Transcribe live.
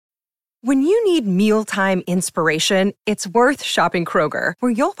When you need mealtime inspiration, it's worth shopping Kroger,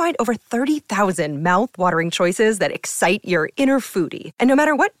 where you'll find over 30,000 mouth-watering choices that excite your inner foodie. And no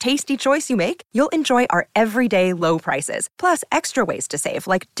matter what tasty choice you make, you'll enjoy our everyday low prices, plus extra ways to save,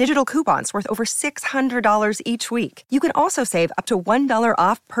 like digital coupons worth over $600 each week. You can also save up to $1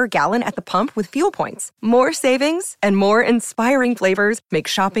 off per gallon at the pump with fuel points. More savings and more inspiring flavors make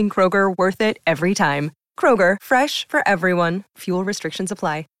shopping Kroger worth it every time. Kroger, fresh for everyone. Fuel restrictions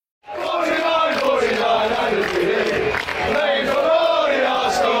apply.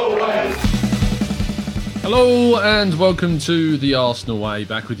 Hello and welcome to the Arsenal Way.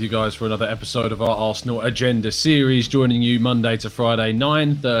 Back with you guys for another episode of our Arsenal Agenda series, joining you Monday to Friday,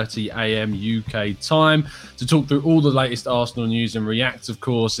 9:30am UK time, to talk through all the latest Arsenal news and react, of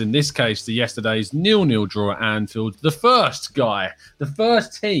course, in this case, to yesterday's 0-0 draw at Anfield. The first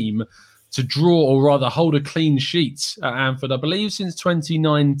team to draw, or rather hold a clean sheet at Anfield, I believe, since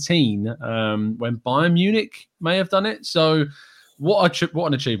 2019, when Bayern Munich may have done it. So what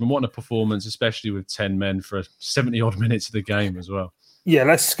an achievement, what a performance, especially with 10 men for 70-odd minutes of the game as well. Yeah,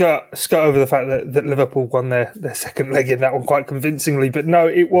 let's skirt over the fact that Liverpool won their second leg in that one quite convincingly. But no,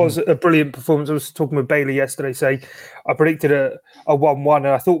 it was a brilliant performance. I was talking with Bailey yesterday, saying I predicted a 1-1, and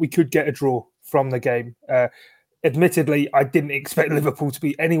I thought we could get a draw from the game. Admittedly, I didn't expect Liverpool to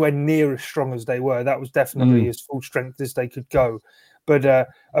be anywhere near as strong as they were. That was definitely as full strength as they could go. But a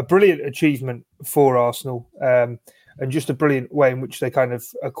brilliant achievement for Arsenal. And just a brilliant way in which they kind of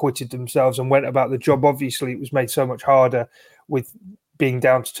acquitted themselves and went about the job. Obviously, it was made so much harder with being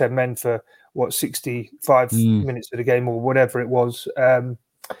down to 10 men for, 65 minutes of the game or whatever it was.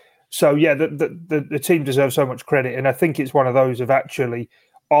 So, yeah, the team deserves so much credit. And I think it's one of those of actually,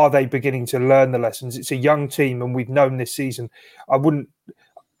 are they beginning to learn the lessons? It's a young team, and we've known this season.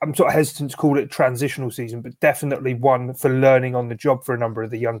 I'm sort of hesitant to call it a transitional season, but definitely one for learning on the job for a number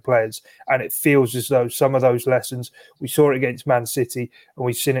of the young players. And it feels as though some of those lessons, we saw it against Man City, and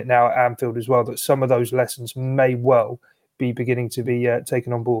we've seen it now at Anfield as well, that some of those lessons may well be beginning to be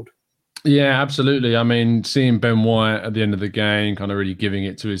taken on board. Yeah, absolutely. I mean, seeing Ben White at the end of the game, kind of really giving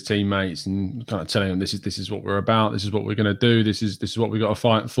it to his teammates and kind of telling them this is what we're about, this is what we're going to do, this is what we've got to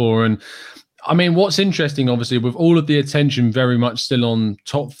fight for. And I mean, what's interesting, obviously, with all of the attention very much still on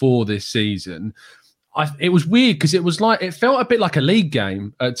top four this season, it was weird because it felt a bit like a league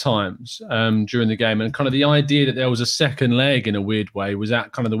game at times during the game. And kind of the idea that there was a second leg in a weird way was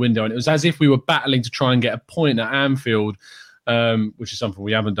out kind of the window. And it was as if we were battling to try and get a point at Anfield, which is something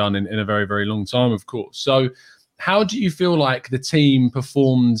we haven't done in a very, very long time, of course. So how do you feel like the team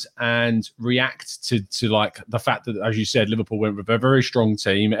performed and react to like the fact that, as you said, Liverpool went with a very strong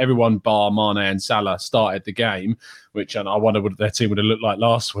team. Everyone bar Mane and Salah started the game, which and I wonder what their team would have looked like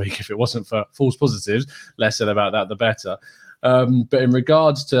last week if it wasn't for false positives. Less said about that, the better. But in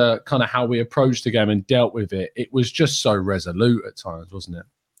regards to kind of how we approached the game and dealt with it, it was just so resolute at times, wasn't it?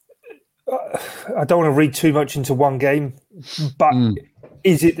 I don't want to read too much into one game, but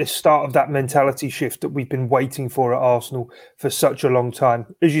is it the start of that mentality shift that we've been waiting for at Arsenal for such a long time?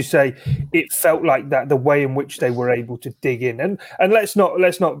 As you say, it felt like that, the way in which they were able to dig in. And let's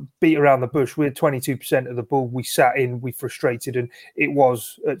not beat around the bush. We had 22% of the ball. We sat in, we frustrated, and it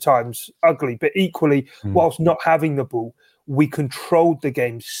was at times ugly. But equally, whilst not having the ball, we controlled the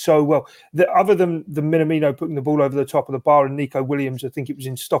game so well that other than the Minamino putting the ball over the top of the bar and Nico Williams, I think it was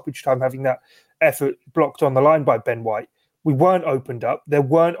in stoppage time, having that effort blocked on the line by Ben White, we weren't opened up. There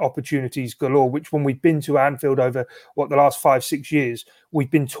weren't opportunities galore, which when we've been to Anfield over the last 5-6 years,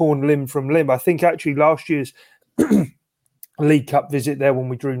 we've been torn limb from limb. I think actually last year's League Cup visit there when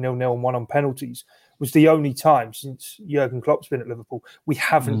we drew 0-0 and won on penalties was the only time since Jurgen Klopp's been at Liverpool we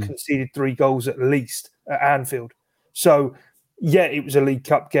haven't conceded 3 goals at least at Anfield. So, yeah, it was a League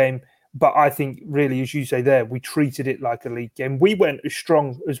Cup game, but I think really, as you say there, we treated it like a league game. We went as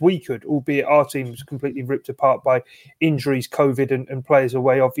strong as we could, albeit our team was completely ripped apart by injuries, COVID, and players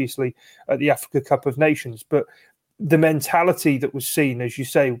away, obviously, at the Africa Cup of Nations. But the mentality that was seen, as you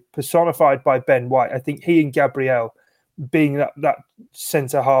say, personified by Ben White, I think he and Gabriel being that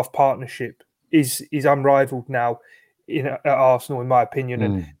centre-half partnership is unrivaled now at Arsenal, in my opinion,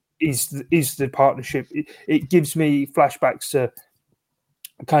 and is the partnership. It gives me flashbacks to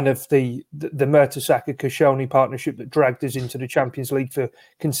kind of the Mertesacker-Koscielny partnership that dragged us into the Champions League for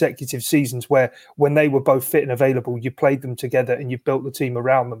consecutive seasons, where when they were both fit and available, you played them together and you built the team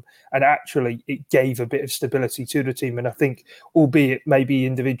around them. And actually, it gave a bit of stability to the team. And I think, albeit maybe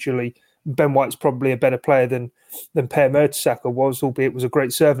individually, Ben White's probably a better player than Per Mertesacker was, albeit was a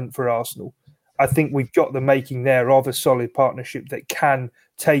great servant for Arsenal. I think we've got the making there of a solid partnership that can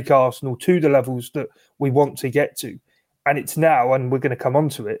take Arsenal to the levels that we want to get to. And it's now, and we're going to come on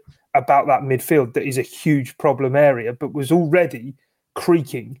to it, about that midfield that is a huge problem area, but was already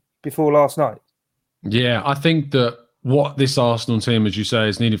creaking before last night. Yeah, I think that what this Arsenal team, as you say,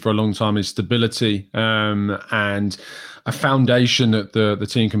 has needed for a long time is stability and a foundation that the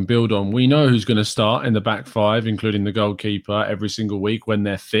team can build on. We know who's going to start in the back five, including the goalkeeper, every single week when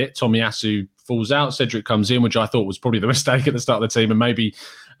they're fit. Tomiyasu falls out, Cedric comes in, which I thought was probably the mistake at the start of the team, and maybe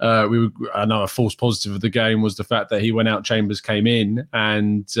another false positive of the game was the fact that he went out, Chambers came in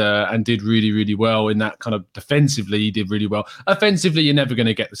and did really, really well in that kind of defensively. He did really well. Offensively, you're never going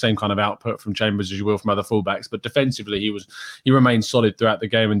to get the same kind of output from Chambers as you will from other fullbacks, but defensively, he remained solid throughout the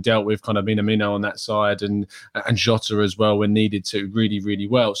game and dealt with kind of Minamino on that side and Jota as well when needed to really, really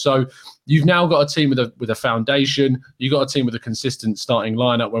well. So you've now got a team with a foundation. You've got a team with a consistent starting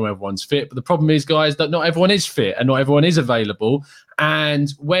lineup when everyone's fit. But the problem is, guys, that not everyone is fit and not everyone is available.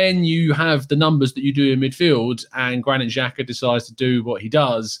 And when you have the numbers that you do in midfield and Granit Xhaka decides to do what he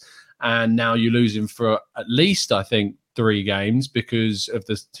does, and now you lose him for at least, I think, 3 games because of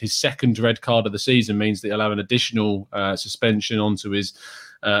his second red card of the season means that he'll have an additional suspension onto his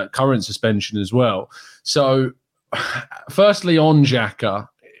current suspension as well. So firstly, on Xhaka,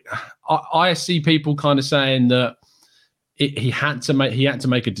 I see people kind of saying that he had to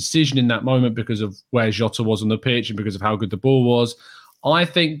make a decision in that moment because of where Jota was on the pitch and because of how good the ball was. I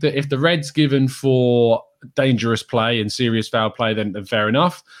think that if the red's given for dangerous play and serious foul play, then fair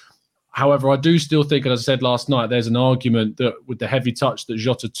enough. However, I do still think, as I said last night, there's an argument that with the heavy touch that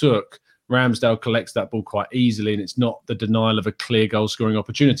Jota took, Ramsdale collects that ball quite easily, and it's not the denial of a clear goal-scoring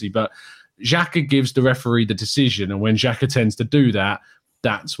opportunity. But Xhaka gives the referee the decision, and when Xhaka tends to do that,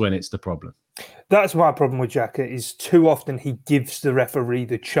 that's when it's the problem. That's my problem with Xhaka, is too often he gives the referee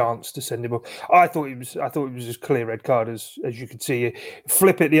the chance to send him off. I thought it was as clear red card as you could see.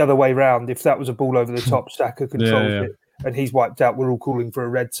 Flip it the other way round. If that was a ball over the top, Saka controls it and he's wiped out. We're all calling for a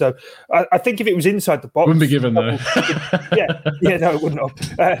red. So I think if it was inside the box, wouldn't be given though. No, it wouldn't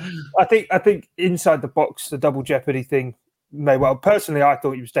have. I think inside the box, the double jeopardy thing may well. Personally, I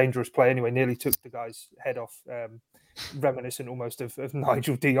thought he was dangerous play anyway. Nearly took the guy's head off. Reminiscent almost of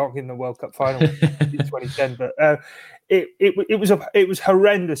Nigel de Jong in the World Cup final in 2010, but it was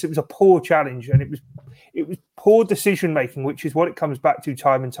horrendous. It was a poor challenge, and it was poor decision making, which is what it comes back to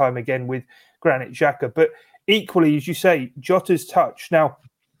time and time again with Granit Xhaka. But equally, as you say, Jota's touch. Now,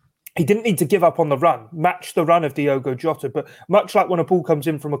 he didn't need to give up on the run, match the run of Diogo Jota, but much like when a ball comes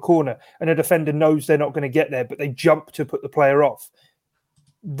in from a corner and a defender knows they're not going to get there, but they jump to put the player off.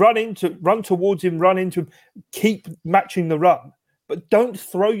 Run towards him, run into him, keep matching the run, but don't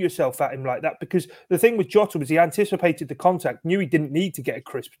throw yourself at him like that, because the thing with Jota was he anticipated the contact, knew he didn't need to get a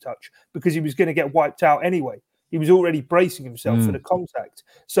crisp touch because he was going to get wiped out anyway. He was already bracing himself for the contact.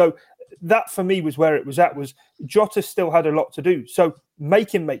 So that for me was where it was at, was Jota still had a lot to do. So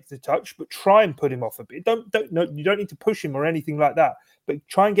make him make the touch, but try and put him off a bit. You don't need to push him or anything like that, but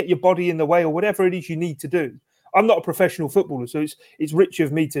try and get your body in the way or whatever it is you need to do. I'm not a professional footballer, so it's rich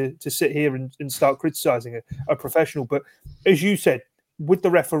of me to sit here and start criticising a professional. But as you said, with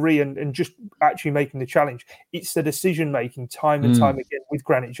the referee and just actually making the challenge, it's the decision-making time and time again with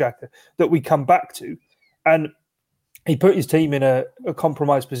Granit Xhaka that we come back to. And he put his team in a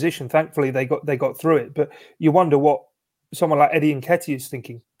compromised position. Thankfully, they got through it. But you wonder what someone like Eddie Nketiah is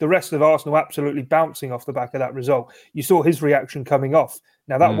thinking. The rest of Arsenal absolutely bouncing off the back of that result. You saw his reaction coming off.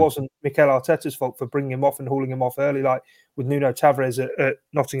 Now, that wasn't Mikel Arteta's fault for bringing him off and hauling him off early, like with Nuno Tavares at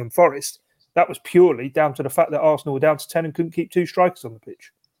Nottingham Forest. That was purely down to the fact that Arsenal were down to 10 and couldn't keep 2 strikers on the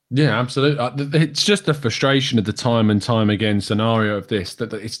pitch. Yeah, absolutely. It's just the frustration of the time and time again scenario of this,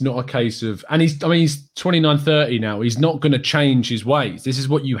 that it's not a case of, and he's 29, 30 now. He's not going to change his ways. This is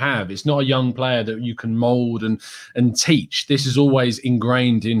what you have. It's not a young player that you can mold and teach. This is always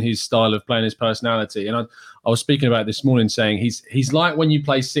ingrained in his style of playing, his personality. And I was speaking about it this morning, saying he's like when you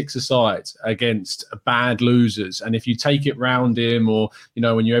play 6-a-side against bad losers. And if you take it round him, or,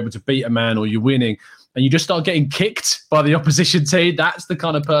 when you're able to beat a man or you're winning, and you just start getting kicked by the opposition team, that's the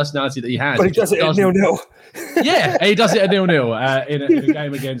kind of personality that he has. But he does it at 0-0. Yeah, he does it at 0-0 in a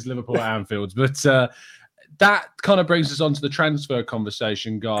game against Liverpool at Anfield. But that kind of brings us on to the transfer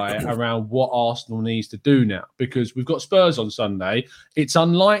conversation, Guy, around what Arsenal needs to do now. Because we've got Spurs on Sunday. It's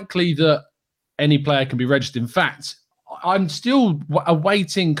unlikely that any player can be registered. In fact, I'm still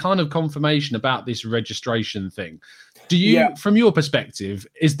awaiting kind of confirmation about this registration thing. Do you, from your perspective,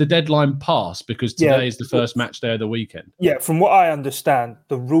 is the deadline passed because today is the first match day of the weekend? Yeah, from what I understand,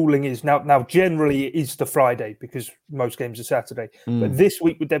 the ruling is now generally it is the Friday because most games are Saturday. But this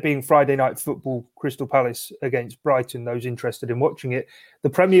week, with there being Friday night football, Crystal Palace against Brighton, those interested in watching it, the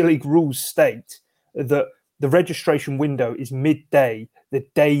Premier League rules state that the registration window is midday, the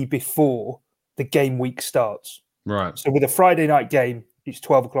day before the game week starts. Right. So with a Friday night game, it's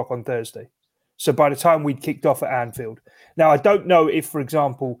 12 o'clock on Thursday. So by the time we'd kicked off at Anfield. Now, I don't know if, for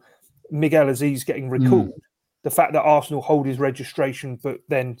example, Miguel Aziz getting recalled, the fact that Arsenal hold his registration but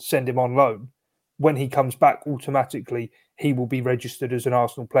then send him on loan, when he comes back, automatically he will be registered as an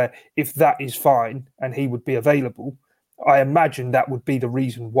Arsenal player. If that is fine and he would be available, I imagine that would be the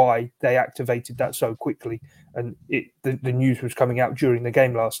reason why they activated that so quickly. And the news was coming out during the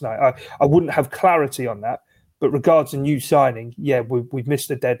game last night. I wouldn't have clarity on that. But regards a new signing, we've missed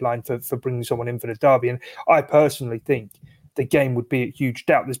the deadline for bringing someone in for the derby. And I personally think the game would be a huge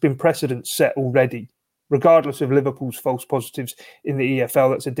doubt. There's been precedent set already, regardless of Liverpool's false positives in the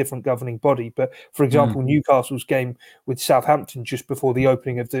EFL. That's a different governing body. But, for example, Newcastle's game with Southampton just before the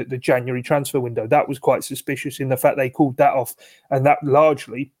opening of the January transfer window, that was quite suspicious in the fact they called that off. And that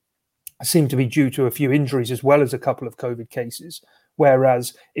largely seemed to be due to a few injuries as well as a couple of COVID cases.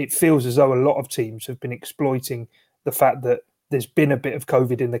 Whereas it feels as though a lot of teams have been exploiting the fact that there's been a bit of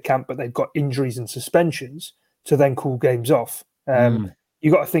COVID in the camp, but they've got injuries and suspensions to then call games off. You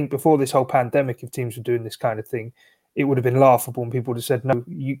got to think before this whole pandemic, if teams were doing this kind of thing, it would have been laughable and people would have said, no,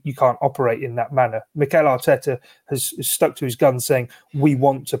 you can't operate in that manner. Mikel Arteta has stuck to his guns saying, we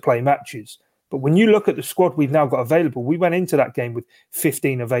want to play matches. But when you look at the squad we've now got available, we went into that game with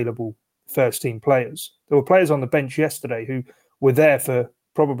 15 available first-team players. There were players on the bench yesterday who were there for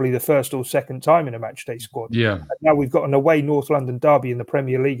probably the first or second time in a matchday squad. Yeah. And now we've got an away North London derby in the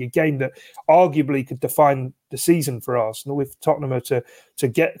Premier League, a game that arguably could define the season for Arsenal if Tottenham are to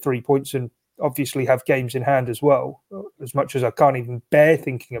get 3 points and obviously have games in hand as well, as much as I can't even bear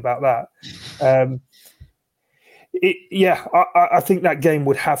thinking about that. I think that game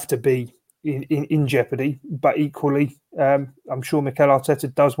would have to be in jeopardy, but equally, I'm sure Mikel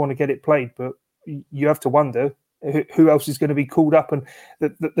Arteta does want to get it played, but you have to wonder who else is going to be called up, and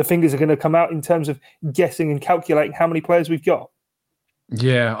the fingers are going to come out in terms of guessing and calculating how many players we've got.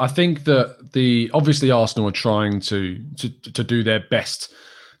 Yeah, I think that obviously Arsenal are trying to do their best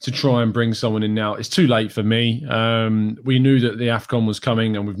to try and bring someone in now. It's too late for me. We knew that the AFCON was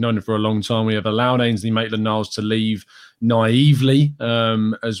coming and we've known it for a long time. We have allowed Ainsley Maitland-Niles to leave naively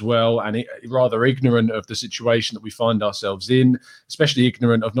as well, and rather ignorant of the situation that we find ourselves in, especially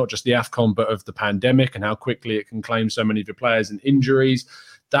ignorant of not just the AFCON, but of the pandemic and how quickly it can claim so many of the players and injuries.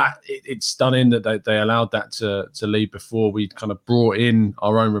 It's stunning that they allowed that to leave before we kind of brought in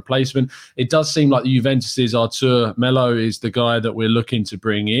our own replacement. It does seem like the Juventus's Artur Melo is the guy that we're looking to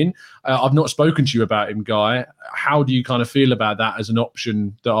bring in. I've not spoken to you about him, Guy. How do you kind of feel about that as an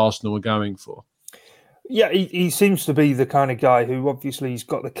option that Arsenal are going for? Yeah, he seems to be the kind of guy who obviously he's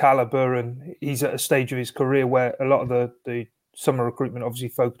got the caliber and he's at a stage of his career where a lot of the summer recruitment obviously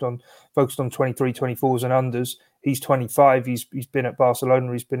focused on 23, 24s and unders. He's 25. He's been at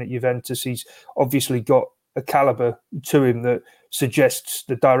Barcelona. He's been at Juventus. He's obviously got a caliber to him that suggests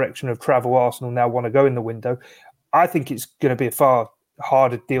the direction of travel Arsenal now want to go in the window. I think it's going to be a far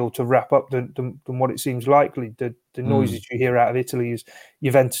harder deal to wrap up than what it seems likely. The noises you hear out of Italy is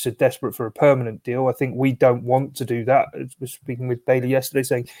Juventus are desperate for a permanent deal. I think we don't want to do that. I was speaking with Bailey yesterday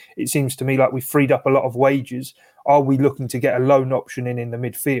saying it seems to me like we've freed up a lot of wages. Are we looking to get a loan option in the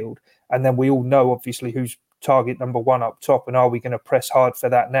midfield? And then we all know obviously who's target number one up top, and are we going to press hard for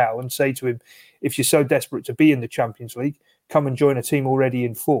that now and say to him, if you're so desperate to be in the Champions League, come and join a team already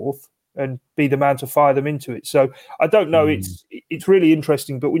in fourth and be the man to fire them into it. So I don't know, it's really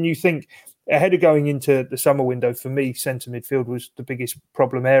interesting, but when you think ahead of going into the summer window, for me centre midfield was the biggest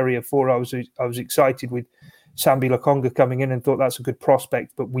problem area for I was excited with Sambi Lokonga coming in and thought that's a good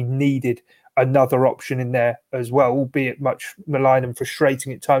prospect, but we needed another option in there as well, albeit much malign and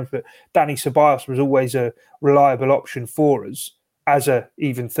frustrating at times. But Dani Ceballos was always a reliable option for us as a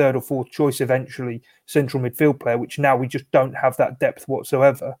even third or fourth choice, eventually central midfield player, which now we just don't have that depth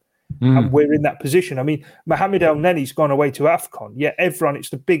whatsoever. And we're in that position. I mean, Mohamed El Neni's gone away to AFCON, yet everyone, it's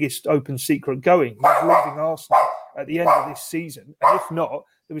the biggest open secret going. He's leaving Arsenal at the end of this season. And if not,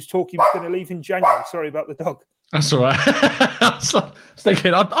 there was talk he was going to leave in January. Sorry about the dog. That's all right. I was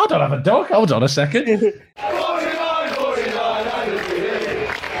thinking, I don't have a dog. Hold on a second.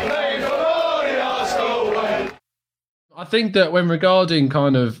 I think that when regarding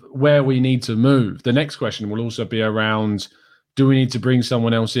kind of where we need to move, the next question will also be around, do we need to bring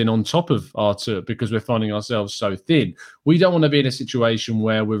someone else in on top of Artur because we're finding ourselves so thin? We don't want to be in a situation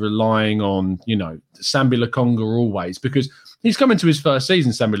where we're relying on, Sambi Lokonga always, because he's coming to his first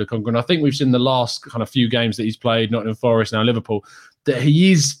season, Sambi Lokonga, and I think we've seen the last kind of few games that he's played, Nottingham Forest, now Liverpool, that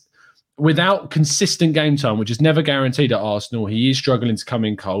he is without consistent game time, which is never guaranteed at Arsenal, he is struggling to come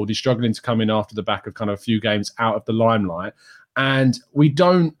in cold. He's struggling to come in after the back of kind of a few games out of the limelight. And we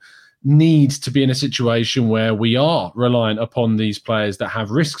don't need to be in a situation where we are reliant upon these players that have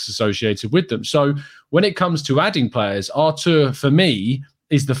risks associated with them. So when it comes to adding players, Artur, for me,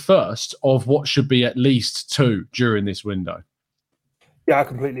 is the first of what should be at least 2 during this window. Yeah, I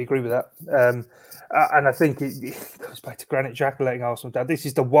completely agree with that. And I think it goes back to Granit Xhaka letting Arsenal down. This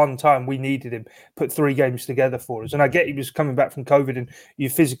is the one time we needed him, put 3 games together for us. And I get he was coming back from COVID and you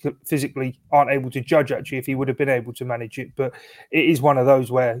physically aren't able to judge actually if he would have been able to manage it. But it is one of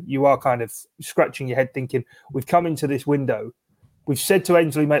those where you are kind of scratching your head thinking, we've come into this window. We've said to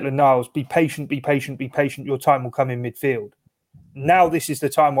Ainsley Maitland-Niles, be patient, be patient, be patient. Your time will come in midfield. Now this is the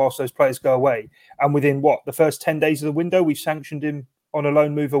time whilst those players go away. And within the first 10 days of the window, we've sanctioned him on a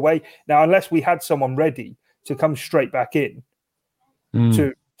loan move away. Now, unless we had someone ready to come straight back in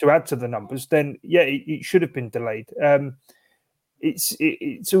to add to the numbers, then yeah, it should have been delayed.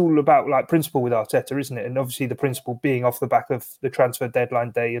 It's all about like principle with Arteta, isn't it? And obviously the principle being off the back of the transfer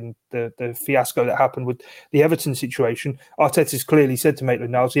deadline day and the fiasco that happened with the Everton situation. Arteta's clearly said to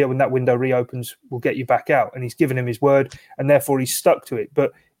Maitland-Niles, yeah, when that window reopens, we'll get you back out. And he's given him his word and therefore he's stuck to it.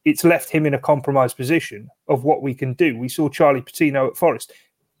 But it's left him in a compromised position of what we can do. We saw Charlie Patino at Forest,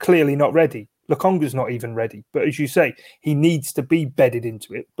 clearly not ready. Lokonga's not even ready. But as you say, he needs to be bedded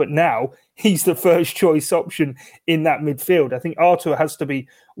into it. But now he's the first choice option in that midfield. I think Artur has to be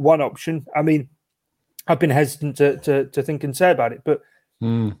one option. I mean, I've been hesitant to think and say about it. But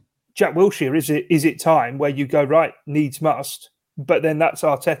Jack Wilshere, is it time where you go, right, needs must? But then that's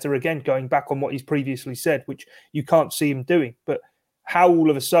Arteta again going back on what he's previously said, which you can't see him doing. But how all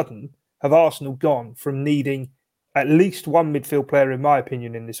of a sudden have Arsenal gone from needing at least one midfield player, in my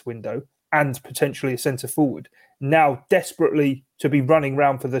opinion, in this window and potentially a centre forward, now desperately to be running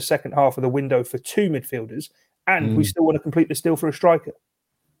round for the second half of the window for 2 midfielders, and we still want to complete the deal for a striker?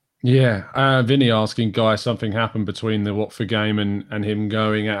 Yeah, Vinny asking Guy, something happened between the Watford game and him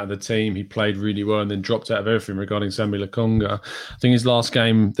going out of the team. He played really well and then dropped out of everything regarding Sambi Lokonga. I think his last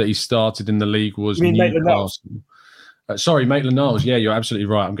game that he started in the league was Newcastle. Sorry, Maitland-Niles. Yeah, you're absolutely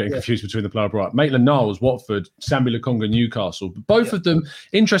right. I'm getting confused between the player. Right, Maitland-Niles, Watford, Sambi Lokonga, Newcastle. Both of them,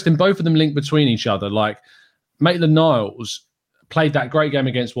 interesting, both of them linked between each other. Like Maitland-Niles played that great game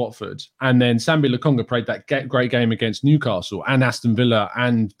against Watford, and then Sambi Lokonga played that great game against Newcastle and Aston Villa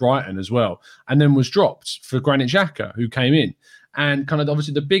and Brighton as well, and then was dropped for Granit Xhaka, who came in. And kind of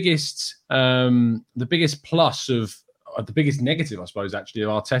obviously the biggest plus of the biggest negative, I suppose, actually, of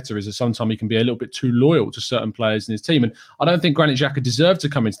Arteta is that sometimes he can be a little bit too loyal to certain players in his team. And I don't think Granit Xhaka deserved to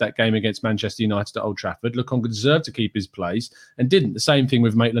come into that game against Manchester United at Old Trafford. Lokonga deserved to keep his place and didn't. The same thing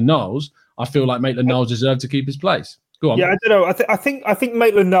with Maitland-Niles. I feel like Maitland-Niles deserved to keep his place. Go on. Yeah, I don't know. I think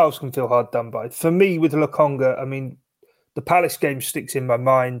Maitland-Niles can feel hard done by. For me, with Lokonga, I mean, the Palace game sticks in my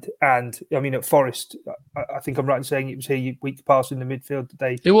mind. And, I mean, at Forest, I think I'm right in saying it was here week past in the midfield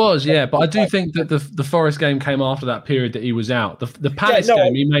today. It was, yeah. But I do think that the Forest game came after that period that he was out. The Palace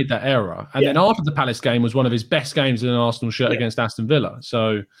game, he made that error. And then after the Palace game was one of his best games in an Arsenal shirt against Aston Villa.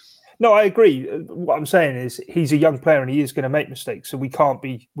 So... No, I agree. What I'm saying is he's a young player and he is going to make mistakes. So we can't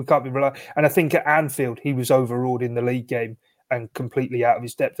be reliant. And I think at Anfield, he was overawed in the league game and completely out of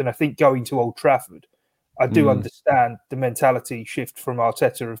his depth. And I think going to Old Trafford, I do understand the mentality shift from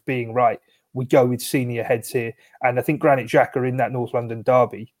Arteta of being right. We go with senior heads here. And I think Granit Xhaka in that North London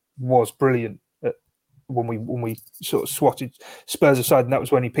derby was brilliant when we sort of swatted Spurs aside. And that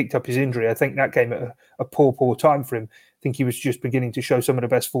was when he picked up his injury. I think that came at a poor time for him. I think he was just beginning to show some of the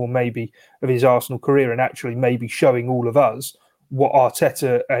best form maybe of his Arsenal career and actually maybe showing all of us what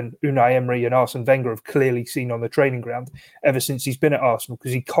Arteta and Unai Emery and Arsene Wenger have clearly seen on the training ground ever since he's been at Arsenal,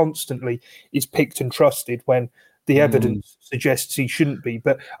 because he constantly is picked and trusted when the evidence suggests he shouldn't be.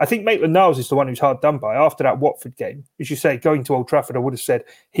 But I think Maitland-Niles is the one who's hard done by. After that Watford game, as you say, going to Old Trafford, I would have said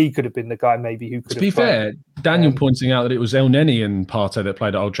he could have been the guy maybe who could have. To be fair, Daniel pointing out that it was El Neni and Partey that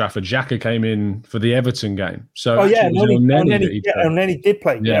played at Old Trafford. Xhaka came in for the Everton game. So El Neni did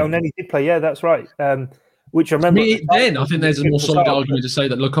play. Yeah, El Neni did play. Yeah, that's right. Which I remember. I think there's a more solid argument to say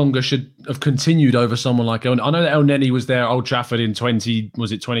that Lokonga should have continued over someone like El Neni. I know that El Neni was there at Old Trafford in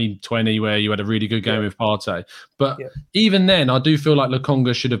 2020, where you had a really good game with Partey. But even then, I do feel like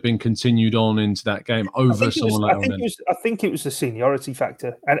Lokonga should have been continued on into that game over someone like El Neni. I think it was the seniority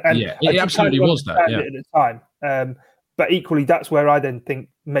factor. And it absolutely was that. Yeah. At the time. But equally, that's where I then think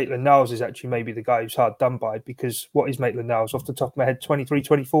Maitland-Niles is actually maybe the guy who's hard done by, because what is Maitland-Niles? Off the top of my head, 23,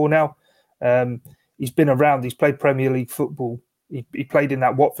 24 now. He's been around. He's played Premier League football. He played in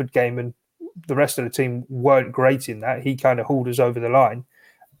that Watford game, and the rest of the team weren't great in that. He kind of hauled us over the line.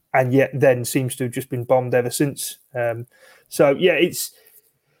 and yet then seems to have just been bombed ever since. It's,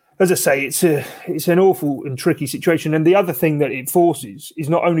 as I say, it's an awful and tricky situation. And the other thing that it forces is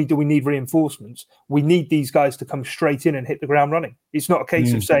not only do we need reinforcements, we need these guys to come straight in and hit the ground running. It's not a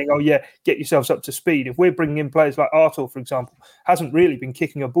case of saying, get yourselves up to speed. If we're bringing in players like Artur, for example, hasn't really been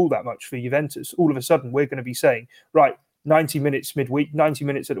kicking a ball that much for Juventus, all of a sudden we're going to be saying, right, 90 minutes midweek, 90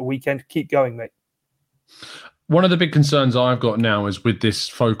 minutes at the weekend, keep going, mate. One of the big concerns I've got now is with this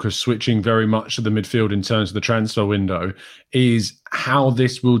focus switching very much to the midfield in terms of the transfer window is how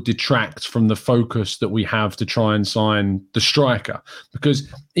this will detract from the focus that we have to try and sign the striker. Because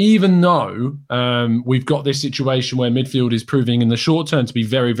even though we've got this situation where midfield is proving in the short term to be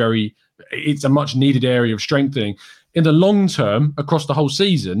very, very, it's a much needed area of strengthening. In the long term, across the whole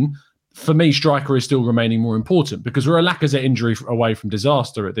season, for me, striker is still remaining more important because we're a Lacazette injury away from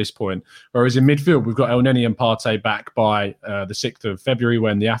disaster at this point. Whereas in midfield, we've got El Neni and Partey back by the 6th of February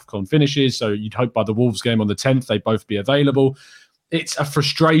when the AFCON finishes. So you'd hope by the Wolves game on the 10th, they'd both be available. It's a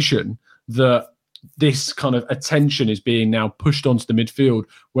frustration that this kind of attention is being now pushed onto the midfield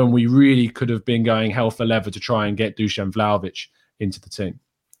when we really could have been going hell for leather to try and get Dusan Vlahovic into the team.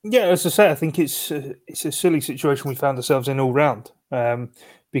 Yeah, as I say, I think it's a silly situation we found ourselves in all round.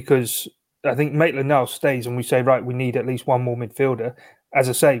 Because I think Maitland-Niles stays and we say, right, we need at least one more midfielder. As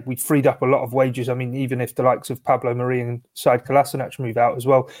I say, we freed up a lot of wages. I mean, even if the likes of Pablo Mari and Said Kolasinac move out as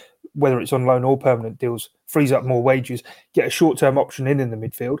well, whether it's on loan or permanent deals, frees up more wages, get a short-term option in the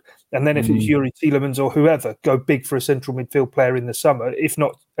midfield. And then if it's Yuri Tielemans or whoever, go big for a central midfield player in the summer. If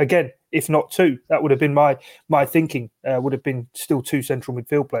not two. That would have been my thinking, would have been still two central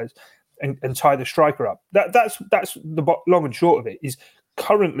midfield players and tie the striker up. That's the long and short of it is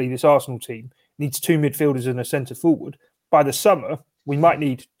currently this Arsenal team needs two midfielders and a centre forward. By the summer, we might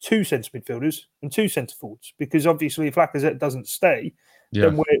need two centre midfielders and two centre forwards because obviously if Lacazette doesn't stay,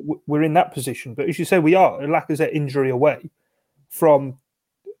 then we're in that position. But as you say, we are a Lacazette injury away from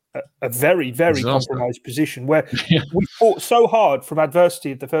a very, very compromised position where we fought so hard from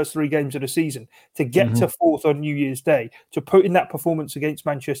adversity of the first three games of the season to get to fourth on New Year's Day, to put in that performance against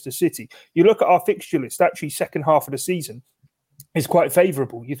Manchester City. You look at our fixture list, actually second half of the season is quite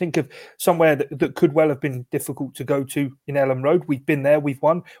favourable. You think of somewhere that could well have been difficult to go to in Elland Road. We've been there, we've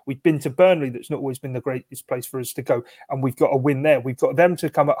won. We've been to Burnley, that's not always been the greatest place for us to go, and we've got a win there. We've got them to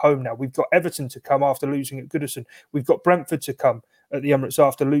come at home now. We've got Everton to come after losing at Goodison. We've got Brentford to come at the Emirates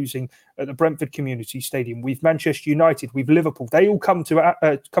after losing at the Brentford Community Stadium. We've Manchester United, we've Liverpool. They all come to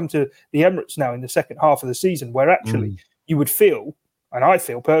the Emirates now in the second half of the season, where actually you would feel, and I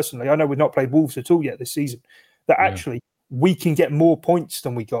feel personally, I know we've not played Wolves at all yet this season, that actually we can get more points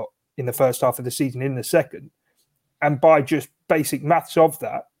than we got in the first half of the season in the second. And by just basic maths of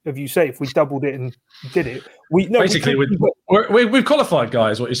that, if you say if we doubled it and did it, we've qualified,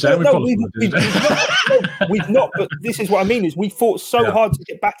 guys. What you're saying? We've not. But this is what I mean: is we fought so hard to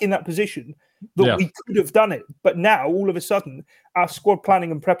get back in that position that we could have done it. But now, all of a sudden, our squad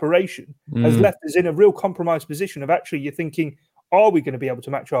planning and preparation has left us in a real compromised position of actually you're thinking, are we going to be able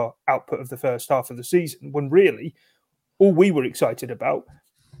to match our output of the first half of the season? When really, all we were excited about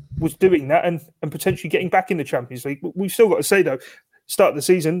was doing that and potentially getting back in the Champions League. But we've still got to say, though, start of the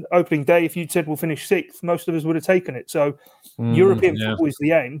season, opening day, if you'd said we'll finish sixth, most of us would have taken it. So European football is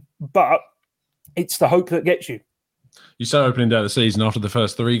the aim, but it's the hope that gets you. You say opening day of the season after the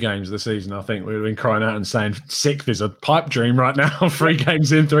first three games of the season, I think we would have been crying out and saying sixth is a pipe dream right now. 3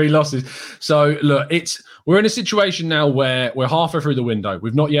 games in, 3 losses. So look, we're in a situation now where we're halfway through the window.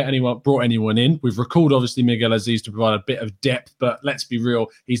 We've not yet brought anyone in. We've recalled, obviously, Miguel Aziz to provide a bit of depth, but let's be real,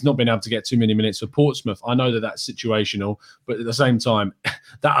 he's not been able to get too many minutes for Portsmouth. I know that that's situational, but at the same time,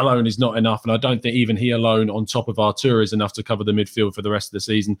 that alone is not enough. And I don't think even he alone on top of Artur is enough to cover the midfield for the rest of the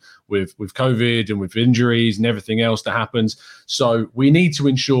season with COVID and with injuries and everything else that happens. So we need to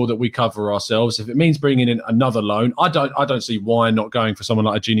ensure that we cover ourselves. If it means bringing in another loan, I don't see why not going for someone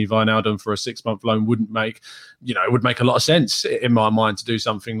like a Gini Wijnaldum for a 6-month loan it would make a lot of sense in my mind to do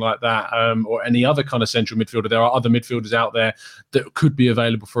something like that, or any other kind of central midfielder. There are other midfielders out there that could be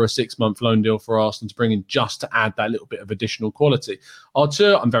available for a 6-month loan deal for Arsenal to bring in just to add that little bit of additional quality.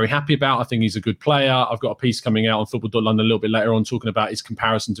 Artur, I'm very happy about. I think he's a good player. I've got a piece coming out on Football.London a little bit later on talking about his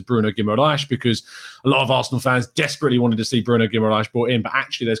comparison to Bruno Guimaraes, because a lot of Arsenal fans desperately wanted to see Bruno Guimaraes brought in, but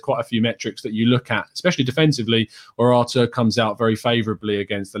actually there's quite a few metrics that you look at, especially defensively, where Artur comes out very favourably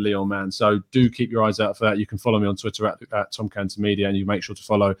against the Lyon man. So do keep your eyes out for that. You can follow me on Twitter at Tom Canton Media, and you make sure to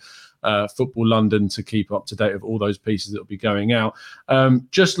follow Football London to keep up to date with all those pieces that will be going out.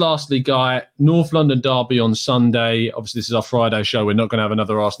 Just lastly, Guy, North London derby on Sunday. Obviously, this is our Friday show. We're not going to have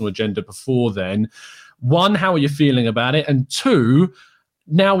another Arsenal agenda before then. 1, how are you feeling about it? And 2,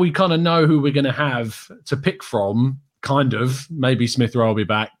 now we kind of know who we're going to have to pick from, kind of. Maybe Smith Rowe will be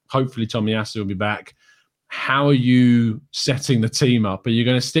back. Hopefully Tomiyasu will be back. How are you setting the team up? Are you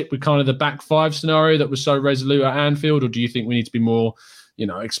going to stick with kind of the back five scenario that was so resolute at Anfield, or do you think we need to be more,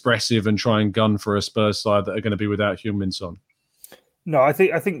 expressive and try and gun for a Spurs side that are going to be without Heung-min Son? No, I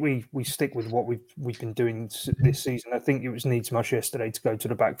think we stick with what we've been doing this season. I think it was needs must yesterday to go to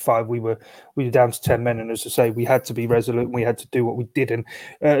the back five. We were down to 10 men, and as I say, we had to be resolute and we had to do what we did. And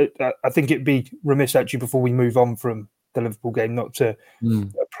I think it'd be remiss actually before we move on from the Liverpool game not to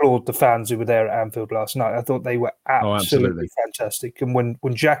applaud the fans who were there at Anfield last night. I thought they were absolutely fantastic. And when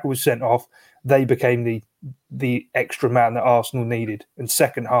Xhaka was sent off, they became the extra man that Arsenal needed. And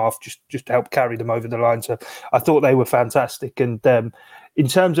second half, just to help carry them over the line. So I thought they were fantastic. And in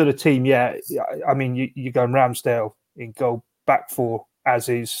terms of the team, I mean, you're going Ramsdale in goal, back four as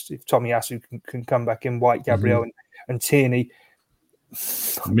is. If Tomiyasu can come back in, White, Gabriel, and Tierney.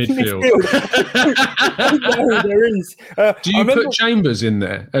 Midfield. There is. Do you put Chambers in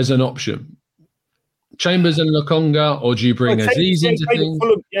there as an option? Chambers and Lokonga, or do you bring Aziz into things?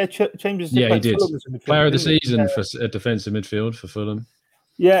 Chambers. Yeah, he did. Player of the season for a defensive midfield for Fulham.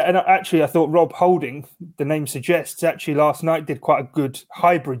 Yeah, and actually, I thought Rob Holding, the name suggests, actually last night did quite a good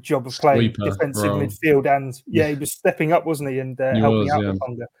hybrid job of playing defensive midfield, and he was stepping up, wasn't he, and helping out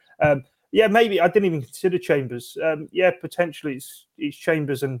Lokonga. Maybe I didn't even consider Chambers. Potentially it's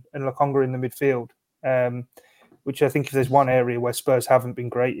Chambers and Lokonga in the midfield, which I think if there's one area where Spurs haven't been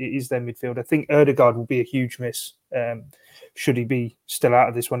great, it is their midfield. I think Ødegaard will be a huge miss. Should he be still out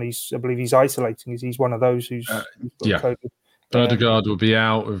of this one? I believe he's isolating. He's one of those who's got COVID. Ødegaard will be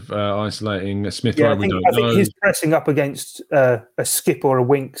out of isolating. Smith Rowe, we don't know. I think his pressing up against a Skip or a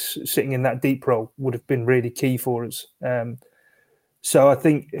Winks sitting in that deep role would have been really key for us. So I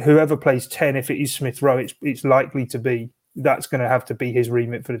think whoever plays 10, if it is Smith Rowe, it's likely to be, that's going to have to be his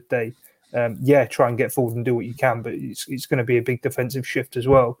remit for the day. Try and get forward and do what you can, but it's going to be a big defensive shift as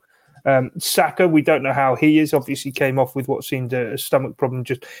well. Saka, we don't know how he is. Obviously came off with what seemed a stomach problem.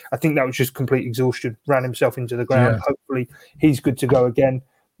 I think that was just complete exhaustion. Ran himself into the ground. Yeah. Hopefully he's good to go again.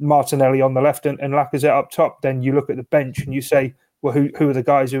 Martinelli on the left and Lacazette up top. Then you look at the bench and you say, well, who are the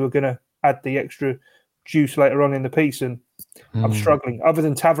guys who are going to add the extra juice later on in the piece? And I'm struggling. Other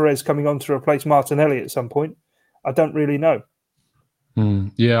than Tavares coming on to replace Martinelli at some point, I don't really know.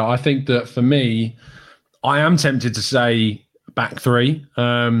 Yeah, I think that for me, I am tempted to say back three,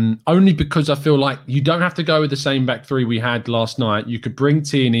 only because I feel like you don't have to go with the same back three we had last night. You could bring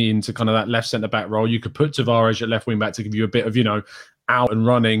Tierney into kind of that left centre-back role. You could put Tavares at left wing-back to give you a bit of, out and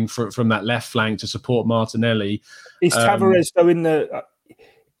running from that left flank to support Martinelli. Is Tavares, though,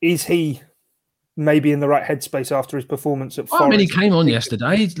 is he maybe in the right headspace after his performance at Forest? I mean, he came on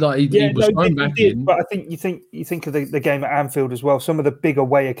yesterday. He was thrown back in. But I think you think of the game at Anfield as well. Some of the big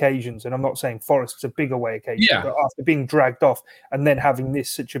away occasions, and I'm not saying Forest's a big away occasion, but after being dragged off and then having this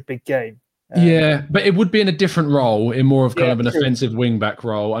such a big game. But it would be in a different role, in more of kind of an offensive wing-back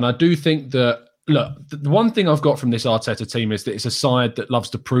role. And I do think that, look, the one thing I've got from this Arteta team is that it's a side that loves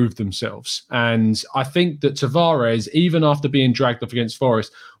to prove themselves. And I think that Tavares, even after being dragged off against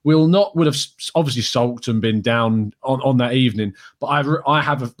Forest, would have obviously sulked and been down on that evening. But I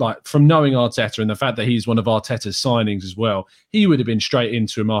have from knowing Arteta and the fact that he's one of Arteta's signings as well, he would have been straight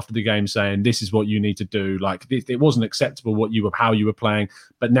into him after the game saying, this is what you need to do. Like, it wasn't acceptable how you were playing,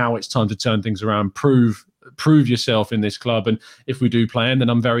 but now it's time to turn things around, prove yourself in this club. And if we do play him, then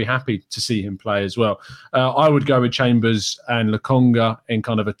I'm very happy to see him play as well. I would go with Chambers and Lokonga in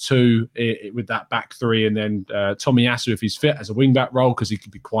kind of a two with that back three, and then Tomiyasu, if he's fit, as a wing back role, because he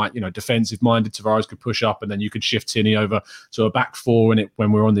could be quite defensive minded. Tavares could push up, and then you could shift Tierney over to a back four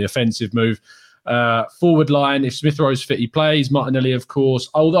when we're on the offensive move. Forward line, if Smith Rowe's fit, he plays. Martinelli, of course.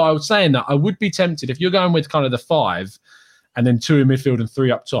 Although I was saying that I would be tempted, if you're going with kind of the five and then two in midfield and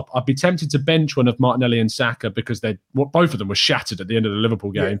three up top, I'd be tempted to bench one of Martinelli and Saka because both of them were shattered at the end of the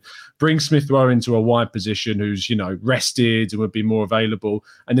Liverpool game. Yeah. Bring Smith Rowe into a wide position who's, rested and would be more available.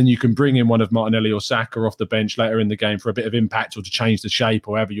 And then you can bring in one of Martinelli or Saka off the bench later in the game for a bit of impact or to change the shape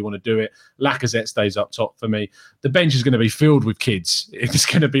or however you want to do it. Lacazette stays up top for me. The bench is going to be filled with kids. It's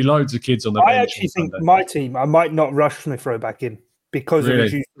going to be loads of kids on the bench. I actually think my team, I might not rush Smith Rowe back in, because of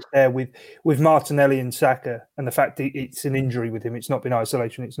his use there with Martinelli and Saka, and the fact that it's an injury with him. It's not been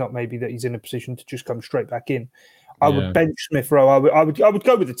isolation. It's not maybe that he's in a position to just come straight back in. I would bench Smith Rowe. I would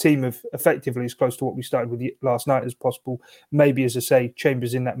go with the team of effectively as close to what we started with last night as possible. Maybe, as I say,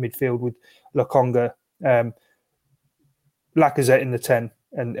 Chambers in that midfield with Lokonga, Lacazette in the 10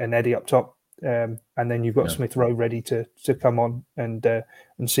 and Eddie up top. And then you've got Smith Rowe ready to come on and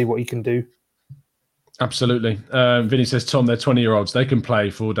see what he can do. Absolutely. Vinny says, Tom, they're 20-year-olds. They can play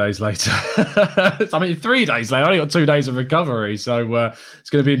 4 days later. I mean, 3 days later. I only got 2 days of recovery. So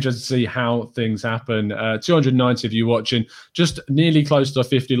it's going to be interesting to see how things happen. 290 of you watching, just nearly close to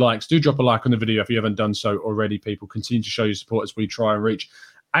 50 likes. Do drop a like on the video if you haven't done so already, people. Continue to show your support as we try and reach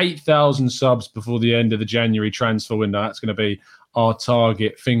 8,000 subs before the end of the January transfer window. That's going to be our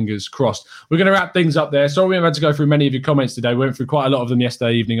target, fingers crossed. We're going to wrap things up there. Sorry we haven't had to go through many of your comments today. We went through quite a lot of them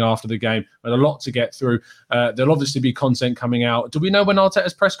yesterday evening after the game. We had a lot to get through. There'll obviously be content coming out. Do we know when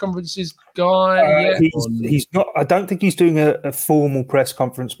Arteta's press conference is, Guy? He's not. I don't think he's doing a formal press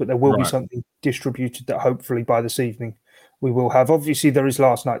conference, but there will be something distributed that hopefully by this evening we will have. Obviously, there is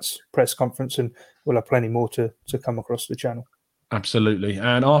last night's press conference, and we'll have plenty more to come across the channel. Absolutely.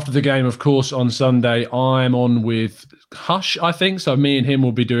 And after the game, of course, on Sunday, I'm on with Hush, I think. So me and him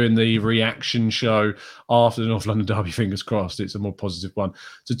will be doing the reaction show after the North London Derby. Fingers crossed. It's a more positive one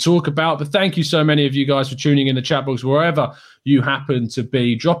to talk about. But thank you so many of you guys for tuning in the chat box, wherever you happen to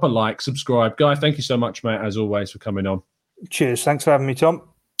be. Drop a like, subscribe. Guy, thank you so much, mate, as always, for coming on. Cheers. Thanks for having me, Tom.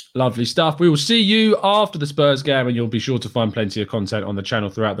 Lovely stuff. We will see you after the Spurs game, and you'll be sure to find plenty of content on the channel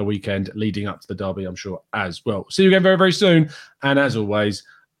throughout the weekend leading up to the derby, I'm sure, as well. See you again very, very soon. And as always,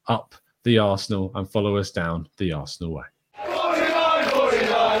 up the Arsenal and follow us down the Arsenal way.